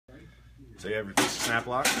So you have your piece of snap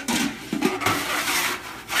lock.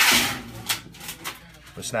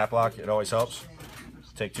 With snap lock, it always helps.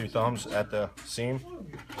 Take 2 thumbs at the seam,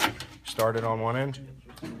 start it on one end,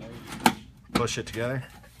 push it together,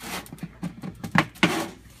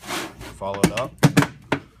 follow it up,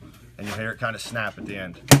 and you'll hear it kind of snap at the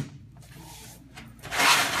end.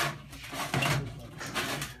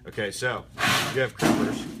 Okay, so you have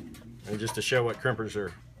crimpers, and just to show what crimpers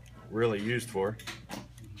are really used for,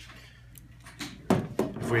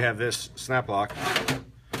 if we have this snap lock,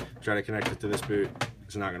 try to connect it to this boot,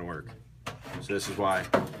 it's not going to work. So this is why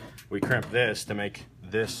we crimp this to make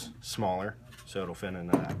this smaller, so it'll fit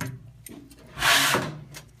into that.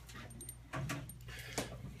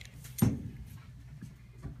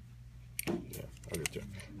 Yeah, I'll get 2.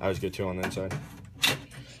 I always get 2 on the inside.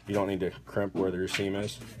 You don't need to crimp where your seam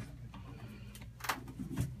is.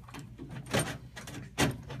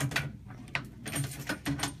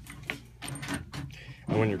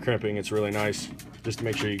 And when you're crimping, it's really nice just to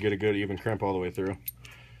make sure you get a good even crimp all the way through.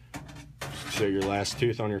 So your last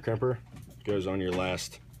tooth on your crimper goes on your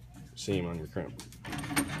last seam on your crimp.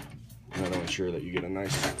 And that'll ensure that you get a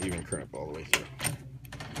nice even crimp all the way through.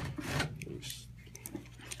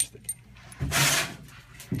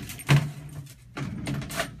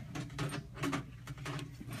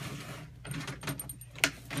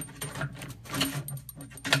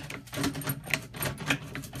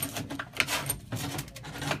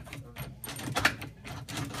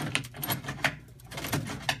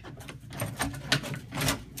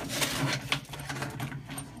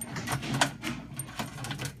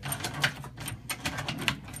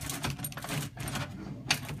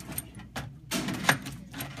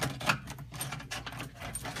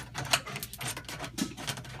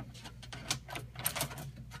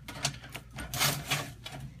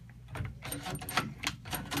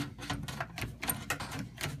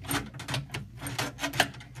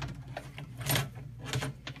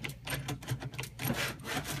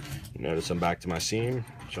 Notice I'm back to my seam,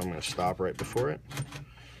 so I'm going to stop right before it.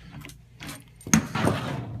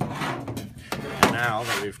 Now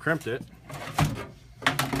that we've crimped it,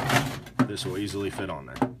 this will easily fit on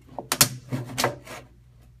there.